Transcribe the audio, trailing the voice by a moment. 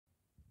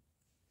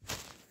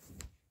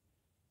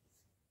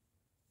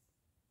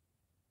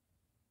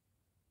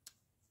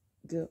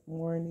Good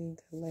morning,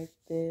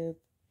 collective.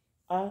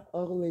 I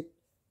only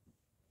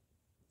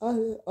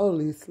I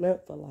only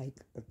slept for like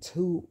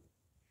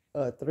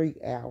 3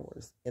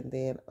 hours and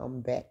then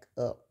I'm back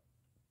up.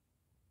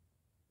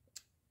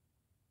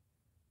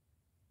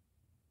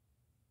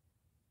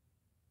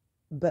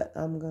 But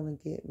I'm gonna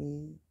get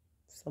me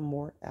some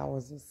more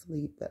hours of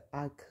sleep. But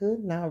I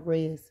could not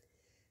rest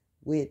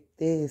with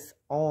this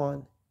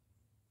on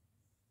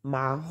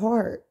my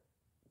heart,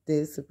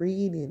 this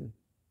reading.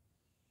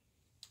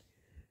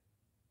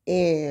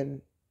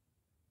 And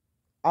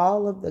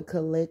all of the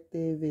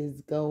collective is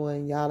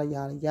going yada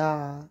yada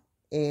yada,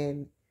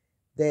 and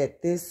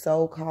that this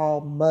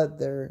so-called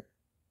mother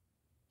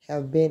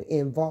have been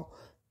involved.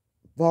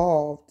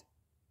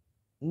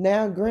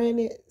 Now,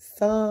 granted,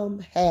 some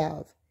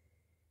have,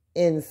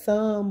 and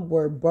some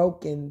were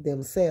broken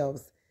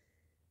themselves.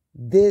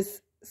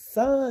 This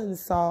son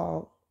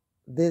saw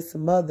this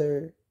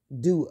mother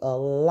do a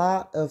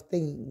lot of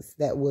things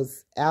that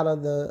was out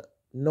of the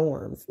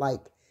norms.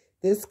 Like,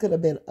 this could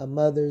have been a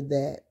mother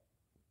that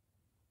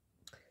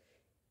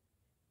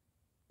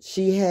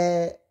she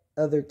had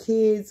other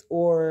kids,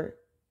 or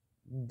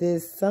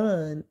this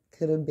son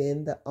could have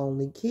been the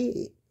only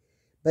kid.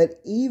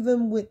 But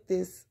even with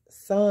this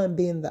son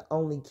being the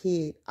only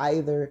kid,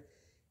 either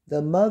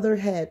the mother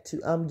had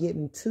to, I'm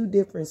getting two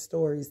different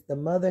stories. The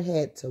mother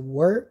had to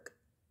work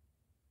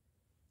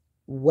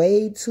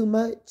way too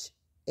much,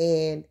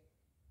 and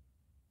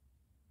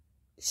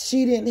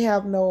she didn't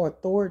have no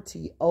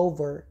authority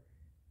over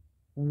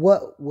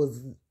what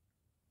was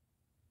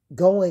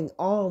going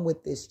on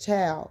with this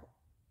child,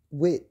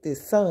 with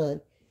this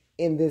son.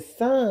 And this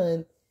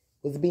son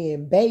was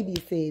being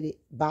babysitted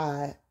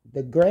by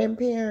the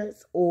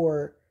grandparents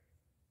or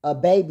a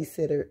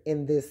babysitter,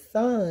 and this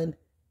son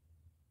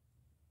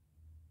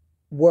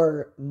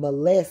were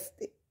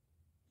molested.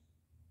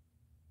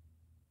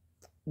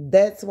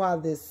 That's why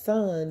this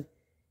son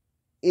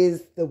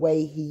is the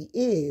way he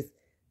is.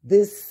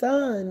 This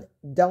son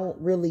don't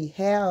really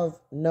have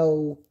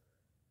no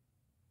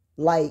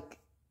like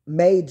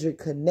major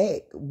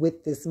connect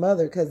with this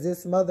mother, because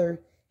this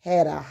mother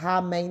had a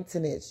high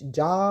maintenance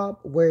job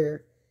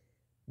where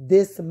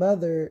this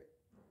mother,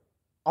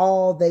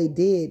 all they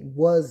did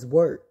was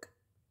work.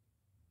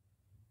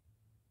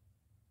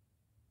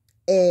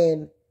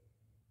 And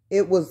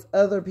it was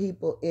other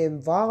people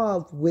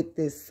involved with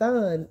this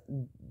son,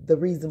 the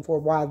reason for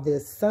why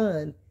this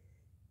son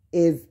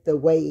is the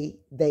way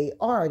they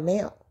are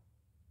now.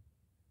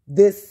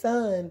 This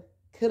son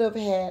could have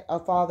had a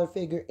father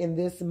figure, and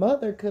this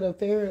mother could have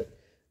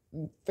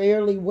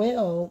fairly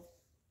well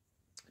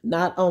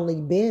not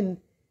only been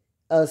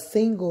a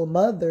single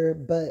mother,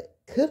 but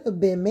could have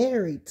been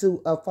married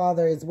to a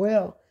father as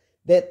well,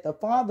 that the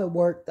father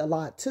worked a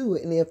lot too.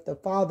 And if the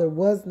father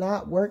was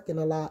not working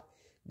a lot,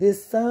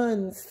 this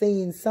son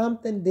seen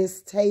something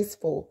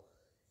distasteful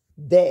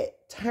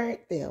that turned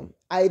them.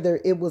 Either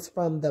it was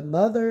from the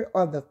mother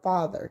or the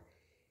father.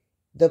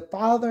 The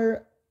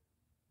father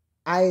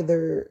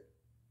either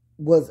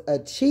was a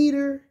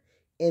cheater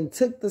and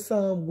took the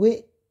son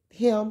with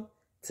him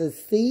to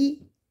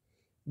see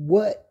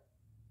what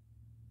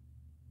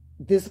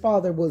this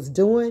father was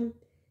doing.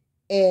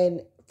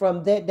 And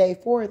from that day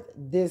forth,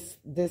 this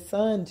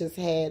son just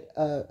had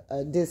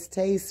a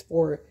distaste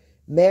for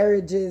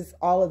marriages,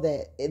 all of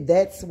that.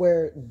 That's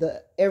where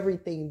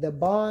everything, the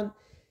bond,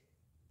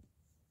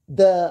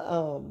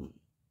 the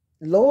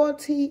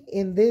loyalty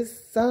in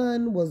this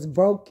son was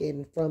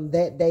broken from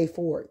that day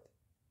forth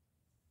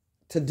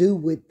to do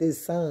with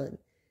this son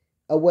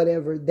or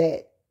whatever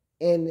that.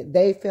 And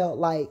they felt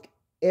like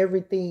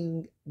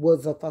everything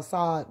was a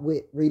facade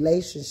with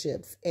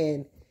relationships.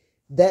 And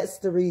that's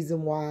the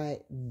reason why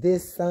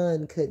this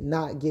son could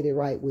not get it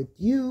right with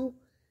you.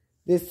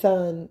 This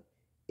son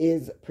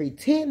is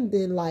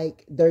pretending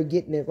like they're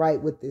getting it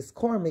right with this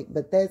karmic,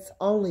 but that's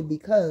only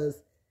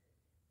because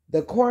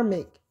the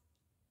karmic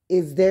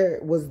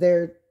was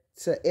there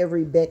to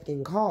every beck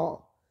and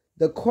call.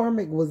 The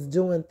karmic was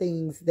doing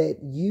things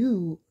that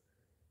you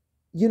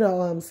know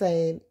what I'm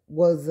saying,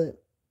 wasn't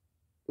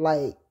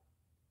like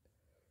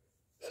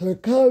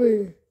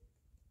succumbing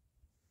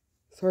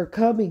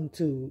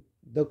to.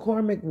 The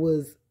karmic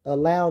was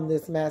allowing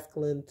this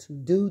masculine to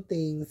do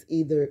things,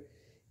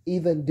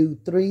 even do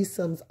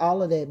threesomes,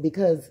 all of that,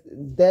 because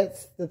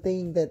that's the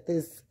thing that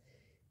this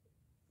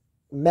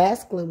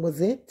masculine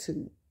was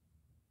into.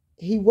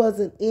 He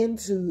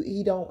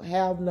don't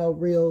have no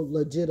real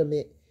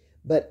legitimate,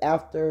 but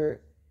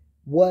after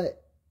what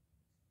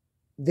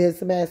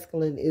this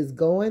masculine is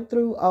going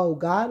through,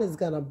 God is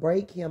going to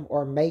break him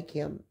or make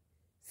him.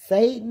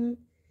 Satan,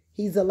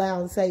 he's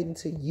allowing Satan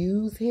to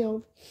use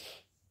him.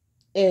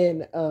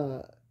 And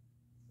a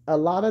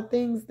lot of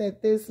things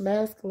that this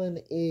masculine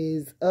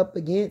is up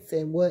against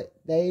and what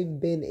they've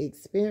been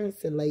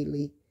experiencing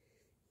lately,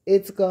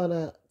 it's going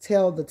to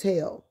tell the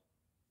tale.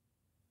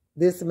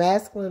 This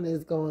masculine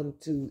is going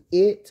to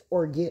it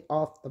or get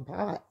off the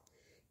pot.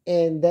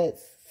 And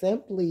that's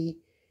simply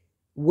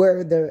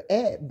where they're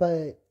at.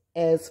 But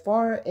as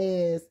far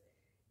as,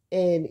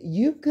 and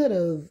you could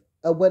have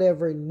or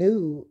whatever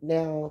knew.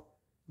 Now,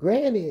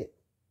 granted,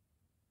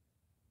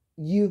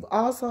 you've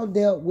also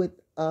dealt with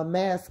a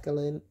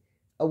masculine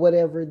or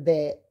whatever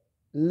that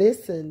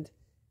listened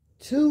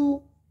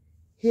to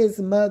his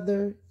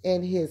mother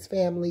and his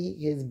family,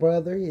 his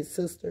brother, his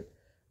sister.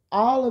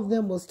 All of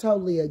them was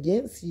totally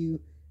against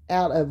you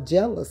out of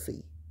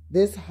jealousy.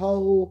 This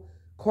whole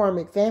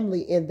karmic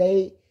family, and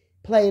they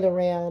played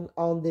around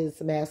on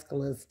this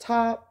masculine's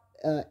top,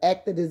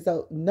 acted as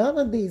though none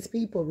of these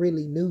people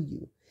really knew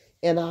you.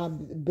 And I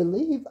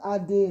believe I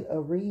did a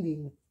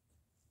reading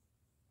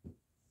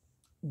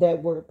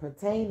that were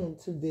pertaining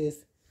to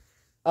this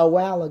a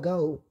while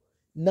ago.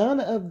 None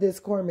of this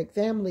karmic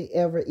family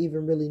ever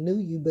even really knew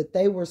you, but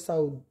they were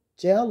so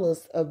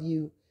jealous of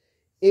you.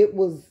 It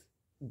was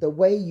the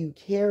way you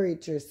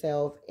carried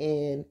yourself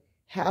and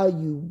how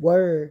you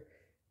were.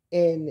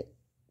 And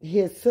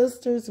his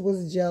sisters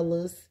was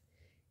jealous.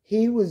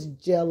 He was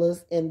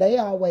jealous. And they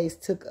always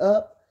took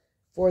up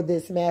for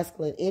this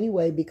masculine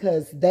anyway,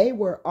 because they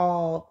were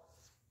all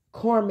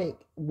karmic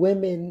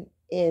women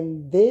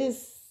in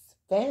this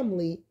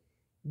family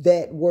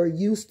that were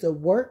used to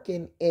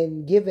working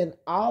and giving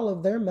all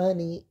of their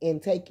money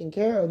and taking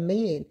care of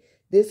men.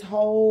 This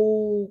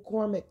whole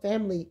karmic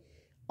family,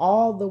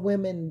 all the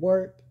women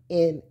work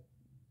and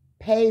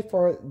pay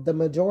for the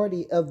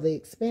majority of the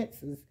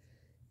expenses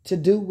to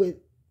do with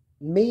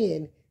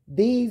men.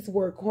 These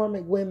were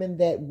karmic women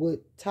that would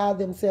tie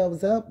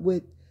themselves up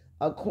with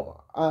a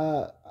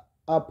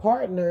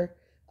partner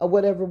or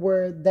whatever,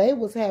 where they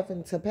was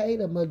having to pay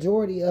the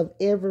majority of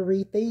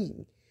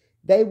everything.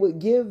 They would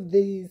give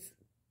these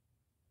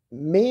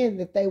men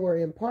that they were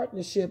in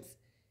partnerships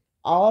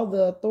all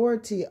the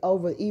authority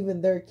over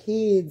even their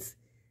kids'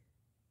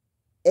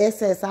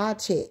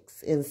 SSI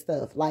checks and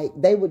stuff. Like,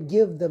 they would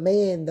give the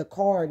man the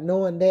card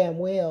knowing damn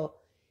well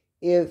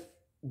if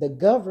the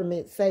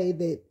government say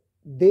that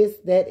this,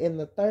 that, and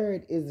the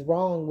third is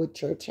wrong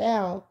with your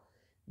child,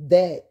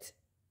 that's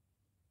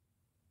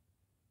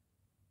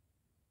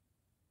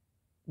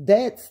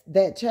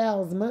that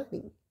child's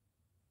money.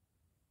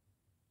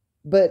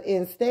 But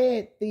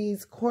instead,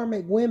 these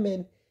karmic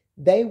women,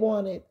 they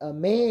wanted a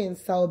man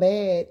so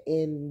bad,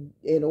 in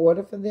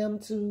order for them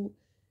to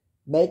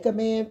make a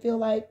man feel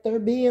like they're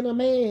being a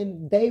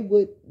man, they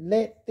would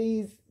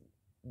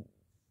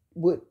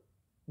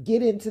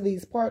get into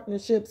these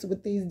partnerships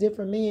with these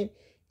different men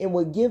and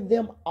would give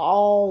them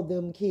all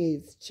them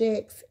kids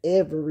checks,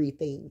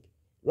 everything.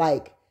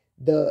 Like,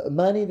 the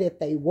money that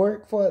they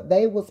work for,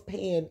 they was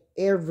paying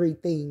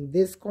everything.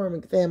 This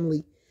karmic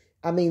family,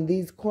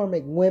 these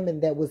karmic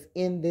women that was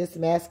in this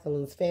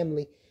masculine's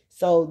family.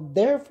 So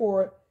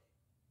therefore,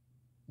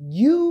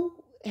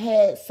 you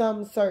had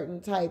some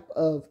certain type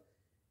of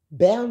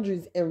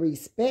boundaries and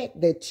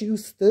respect that you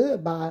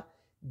stood by,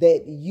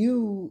 that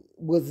you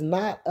was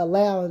not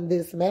allowing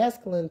this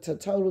masculine to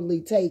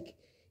totally take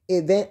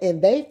it,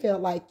 and they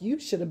felt like you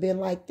should have been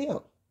like them.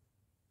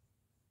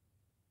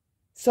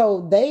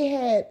 So they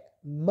had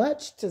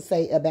much to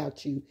say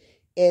about you.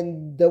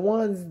 And the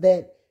ones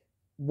that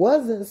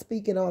wasn't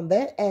speaking on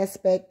that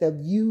aspect of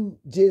you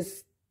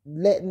just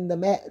letting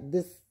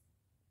this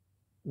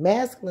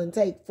masculine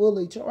take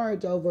fully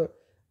charge over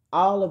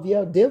all of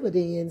your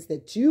dividends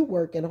that you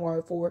working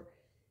hard for,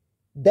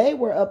 they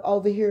were up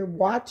over here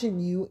watching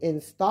you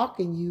and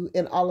stalking you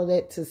and all of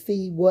that to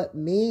see what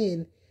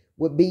men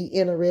would be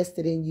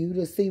interested in you,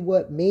 to see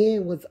what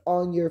men was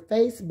on your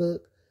Facebook,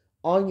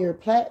 on your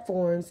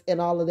platforms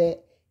and all of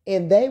that.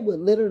 And they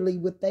would literally,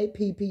 with their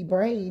PP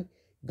brain,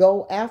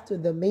 go after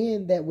the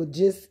men that would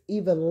just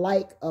even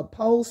like a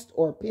post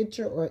or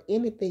picture or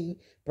anything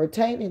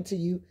pertaining to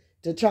you,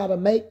 to try to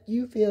make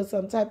you feel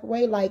some type of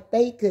way, like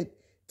they could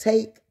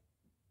take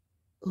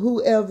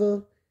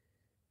whoever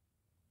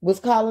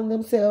was calling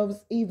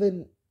themselves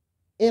even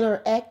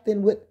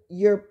interacting with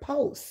your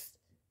posts.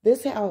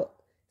 This how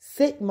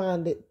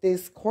sick-minded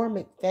this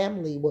karmic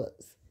family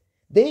was.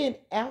 Then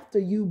after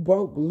you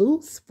broke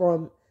loose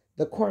from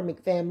the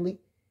karmic family,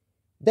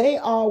 they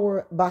all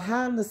were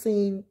behind the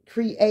scene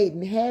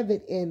creating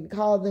havoc and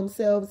call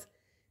themselves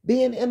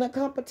being in a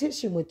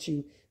competition with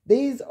you.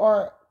 These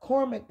are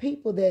karmic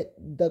people that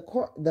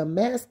the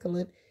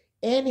masculine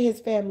and his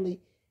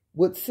family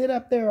would sit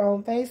up there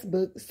on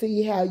Facebook,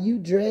 see how you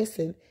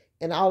dressing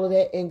and all of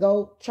that, and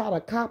go try to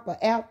cop an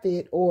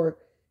outfit or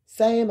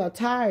same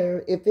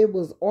attire. If it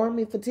was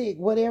army fatigue,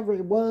 whatever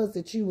it was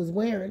that you was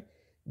wearing,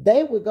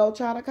 they would go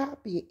try to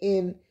copy it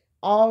and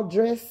all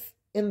dress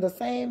in the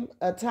same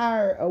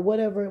attire or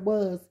whatever it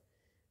was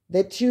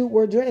that you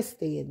were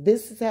dressed in.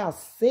 This is how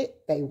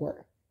sick they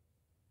were.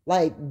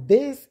 Like,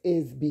 this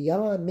is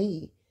beyond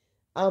me.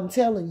 I'm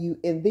telling you.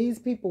 And these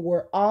people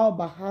were all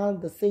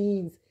behind the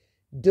scenes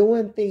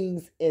doing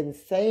things and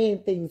saying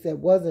things that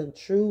wasn't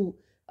true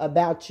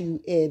about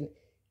you. And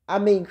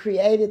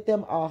created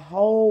them a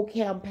whole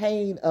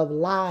campaign of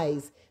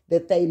lies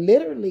that they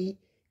literally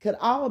could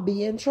all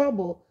be in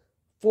trouble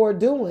for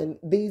doing.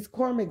 These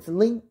karmics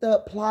linked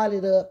up,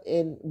 plotted up,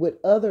 and with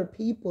other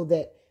people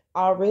that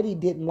already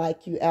didn't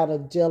like you out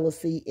of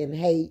jealousy and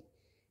hate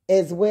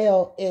as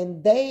well.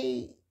 And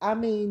they I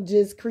mean,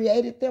 just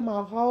created them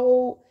a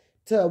whole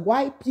to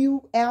wipe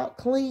you out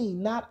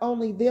clean. Not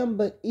only them,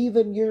 but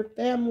even your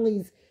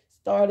families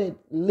started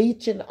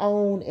leeching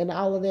on and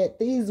all of that.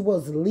 These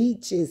was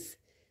leeches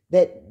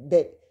that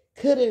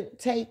couldn't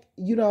take,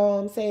 you know what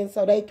I'm saying?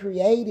 So they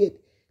created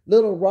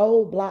little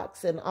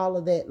roadblocks and all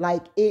of that.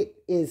 Like, it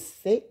is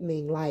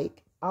sickening.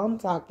 Like, I'm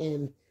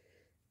talking,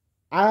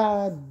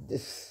 all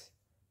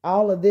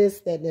of this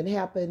that didn't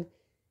happen.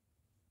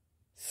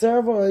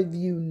 Several of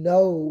you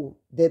know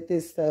that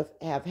this stuff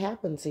have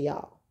happened to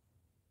y'all.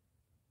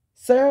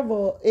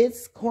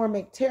 It's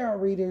karmic tarot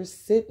readers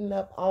sitting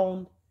up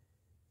on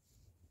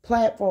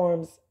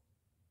platforms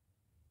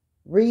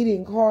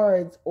reading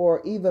cards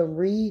or even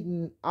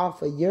reading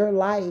off of your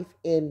life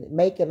and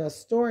making a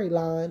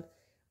storyline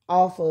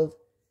off of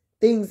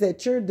things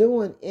that you're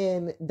doing,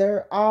 and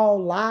they're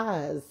all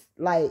lies.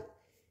 Like,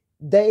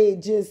 they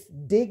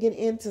just digging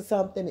into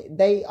something.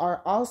 They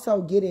are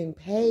also getting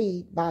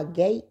paid by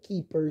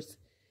gatekeepers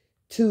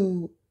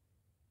to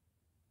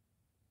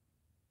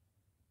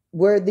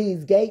where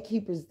these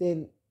gatekeepers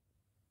then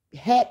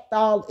hacked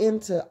all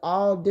into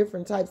all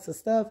different types of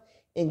stuff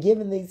and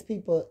giving these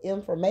people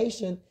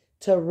information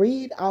to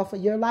read off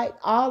of your life.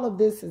 All of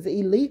this is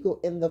illegal,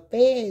 and the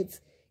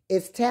feds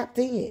is tapped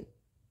in.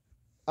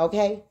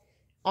 Okay?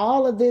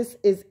 All of this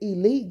is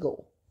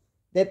illegal.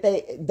 That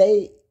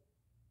they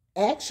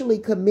actually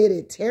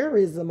committed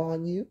terrorism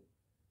on you.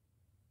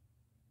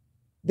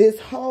 This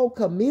whole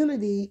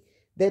community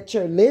that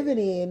you're living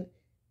in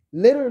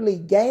literally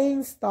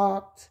gang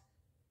stalked,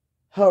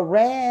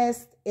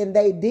 harassed, and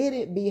they did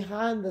it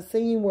behind the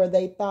scene where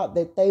they thought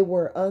that they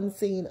were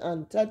unseen,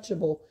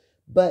 untouchable.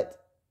 But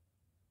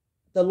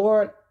the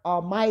Lord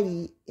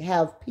Almighty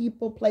have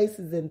people,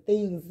 places, and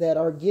things that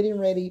are getting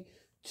ready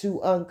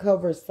to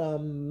uncover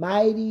some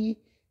mighty,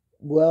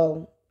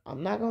 well,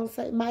 I'm not going to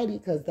say mighty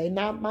because they're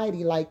not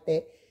mighty like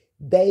that.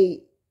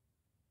 They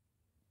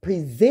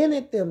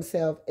presented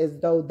themselves as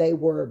though they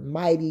were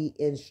mighty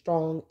and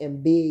strong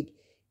and big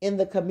in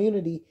the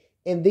community.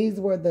 And these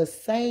were the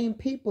same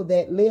people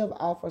that live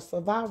off of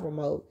survival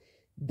mode.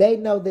 They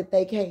know that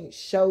they can't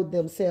show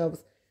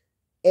themselves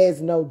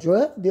as no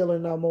drug dealer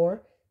no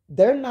more.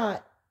 They're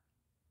not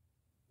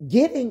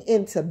getting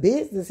into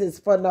businesses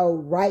for no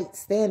right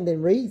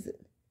standing reason.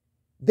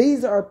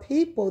 These are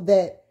people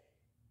that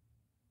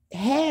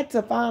had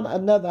to find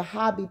another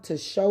hobby to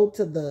show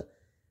to the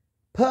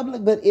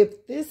public. But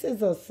if this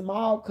is a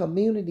small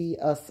community,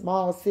 a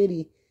small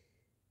city,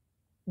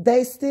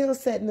 they still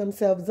setting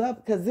themselves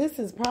up, because this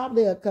is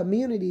probably a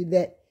community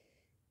that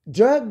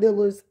drug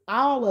dealers,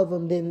 all of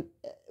them then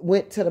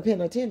went to the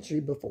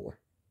penitentiary before.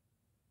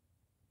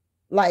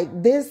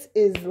 Like, this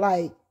is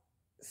like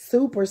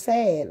super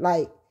sad.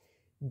 Like,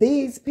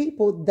 these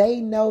people, they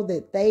know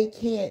that they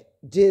can't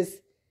just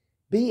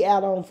be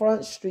out on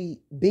Front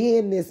Street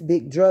being this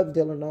big drug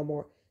dealer no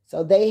more.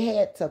 So they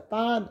had to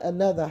find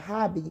another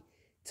hobby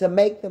to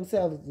make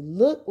themselves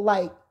look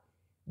like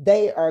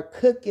they are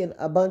cooking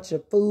a bunch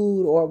of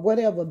food or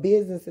whatever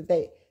business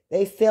that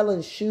they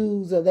selling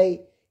shoes, or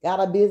they got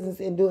a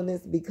business in doing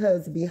this,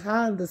 because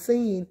behind the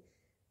scene,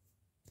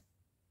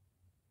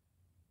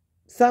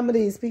 some of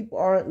these people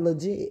aren't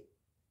legit.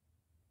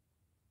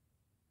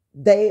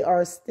 They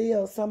are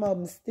still, some of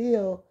them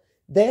still,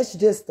 that's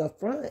just the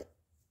front.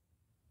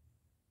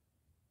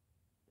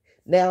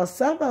 Now,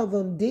 some of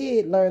them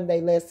did learn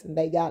their lesson.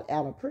 They got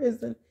out of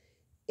prison,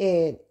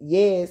 and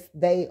yes,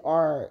 they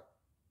are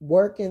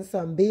working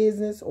some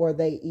business, or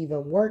they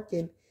even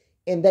working,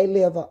 and they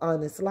live an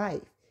honest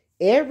life.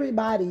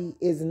 Everybody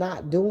is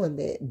not doing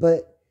that,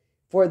 but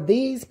for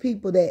these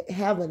people that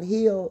haven't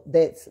healed,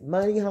 that's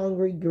money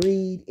hungry,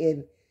 greed,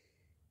 and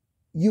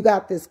you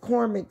got this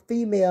karmic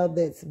female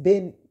that's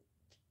been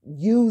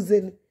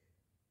using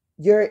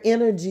your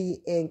energy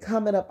and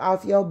coming up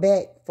off your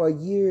back for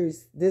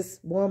years. This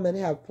woman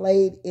have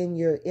played in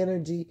your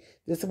energy.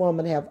 This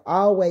woman have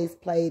always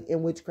played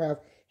in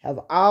witchcraft, have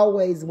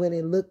always went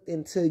and looked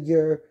into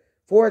your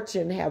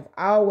fortune, have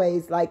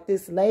always, like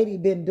this lady,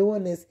 been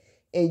doing this,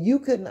 and you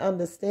couldn't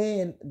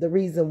understand the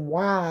reason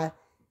why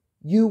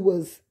you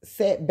was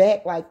set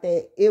back like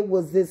that. It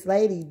was this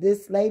lady.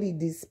 This lady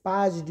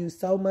despised you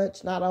so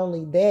much. Not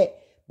only that,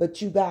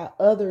 but you got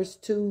others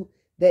too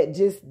that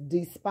just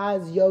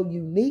despise your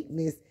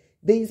uniqueness.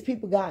 These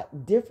people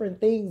got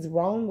different things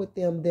wrong with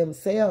them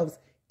themselves,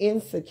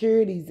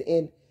 insecurities,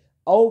 and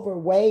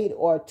overweight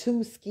or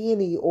too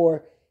skinny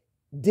or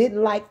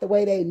didn't like the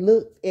way they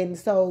looked. And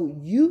so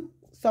you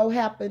so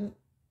happened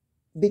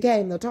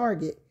became the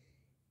target.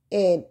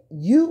 And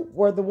you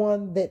were the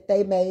one that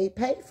they made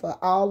pay for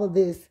all of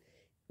this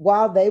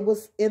while they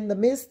was in the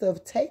midst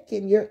of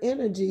taking your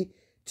energy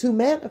to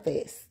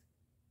manifest.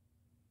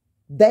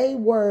 They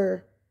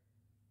were,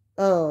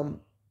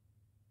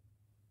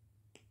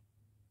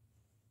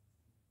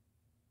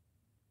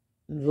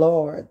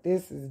 Lord,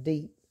 this is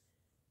deep.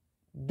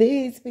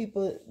 These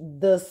people,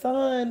 the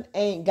son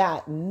ain't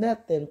got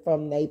nothing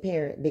from their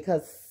parent,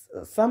 because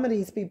some of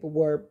these people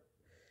were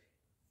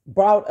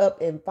brought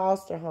up in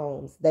foster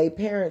homes. Their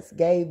parents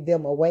gave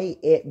them away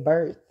at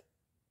birth.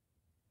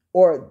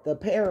 or the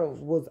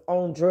parent was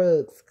on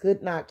drugs,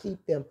 could not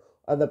keep them,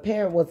 or the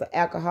parent was an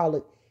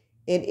alcoholic.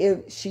 And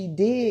if she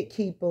did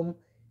keep them,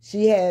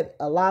 she had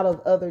a lot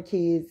of other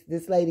kids.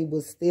 This lady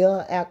was still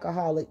an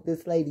alcoholic.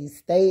 This lady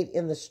stayed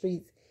in the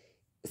streets.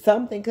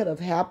 Something could have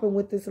happened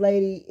with this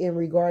lady in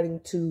regarding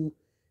to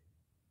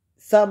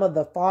some of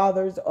the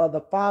fathers or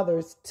the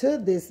fathers to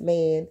this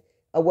man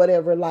or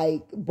whatever,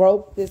 like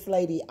broke this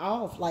lady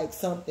off, like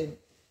something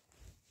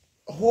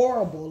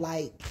horrible,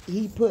 like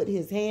he put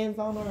his hands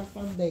on her or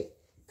something that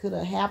could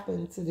have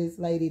happened to this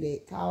lady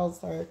that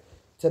caused her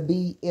to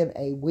be in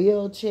a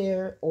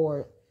wheelchair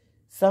or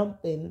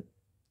something.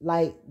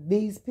 Like,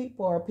 these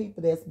people are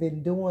people that's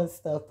been doing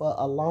stuff for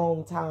a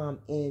long time,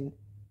 and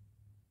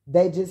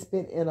they just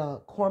been in a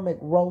karmic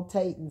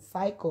rotating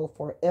cycle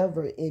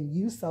forever, and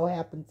you so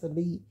happen to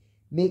be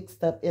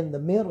mixed up in the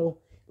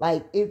middle.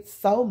 Like, it's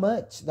so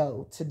much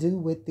though to do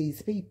with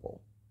these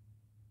people.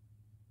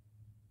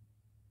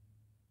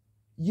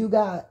 You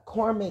got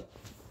karmic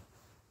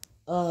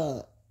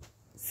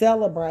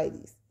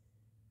celebrities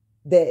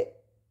that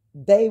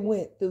they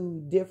went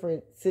through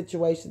different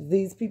situations.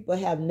 These people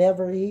have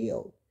never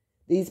healed.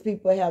 These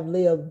people have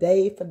lived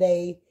day for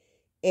day,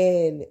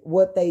 and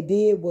what they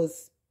did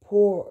was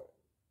pour,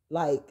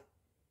 like,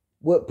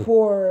 would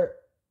pour,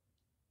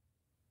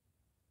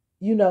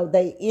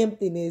 they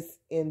emptiness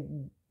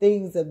and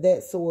things of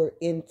that sort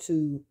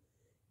into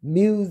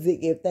music.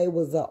 If they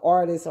was an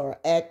artist or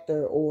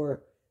actor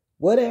or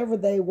whatever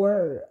they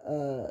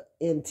were,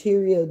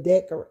 interior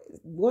decor,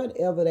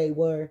 whatever they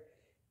were,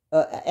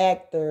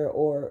 actor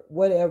or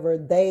whatever,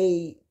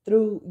 they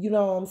through, you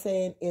know what I'm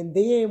saying? And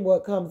then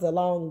what comes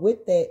along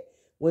with that,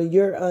 when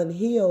you're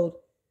unhealed,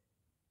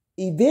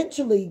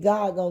 eventually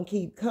God gonna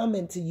keep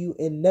coming to you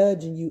and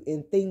nudging you,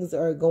 and things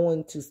are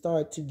going to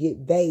start to get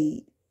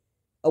vague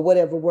or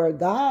whatever, where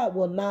God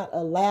will not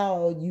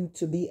allow you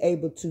to be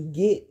able to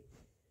get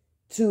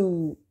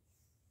to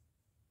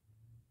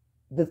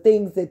the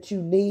things that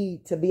you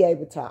need to be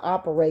able to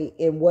operate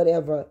in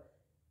whatever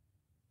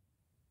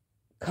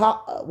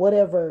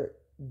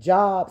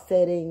job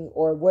setting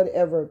or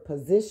whatever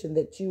position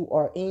that you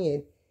are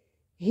in.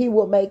 He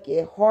will make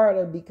it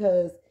harder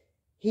because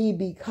he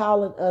be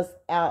calling us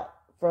out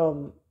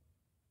from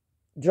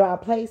dry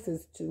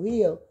places to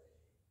heal.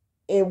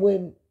 And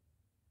when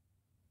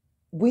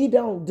we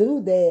don't do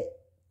that,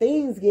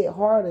 things get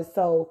harder.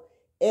 So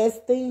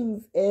as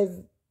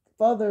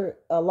further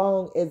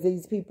along as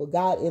these people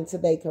got into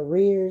their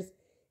careers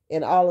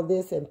and all of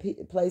this, and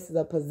places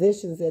of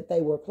positions that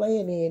they were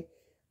playing in,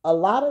 a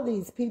lot of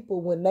these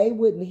people, when they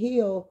wouldn't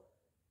heal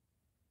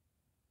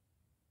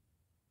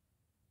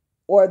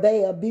or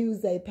they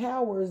abused their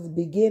powers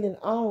beginning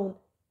on,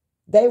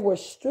 they were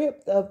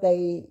stripped of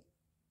their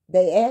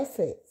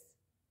assets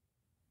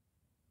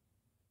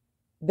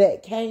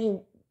that came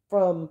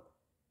from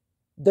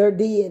their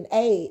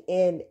DNA.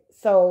 And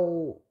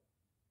so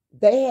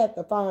they had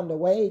to find a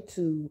way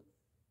to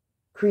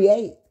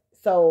create.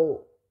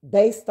 So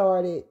they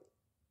started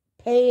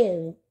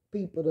paying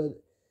people to,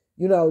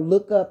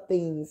 look up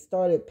things,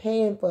 started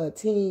paying for a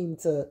team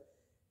to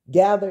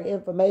gather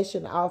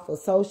information off of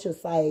social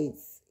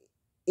sites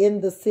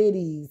in the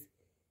cities,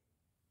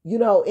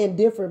 in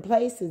different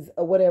places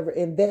or whatever.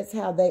 And that's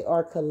how they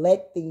are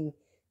collecting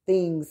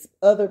things,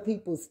 other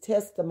people's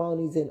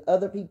testimonies and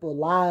other people's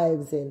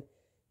lives, and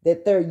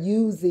that they're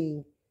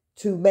using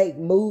to make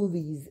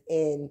movies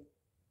and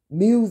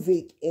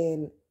music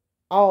and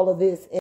all of this.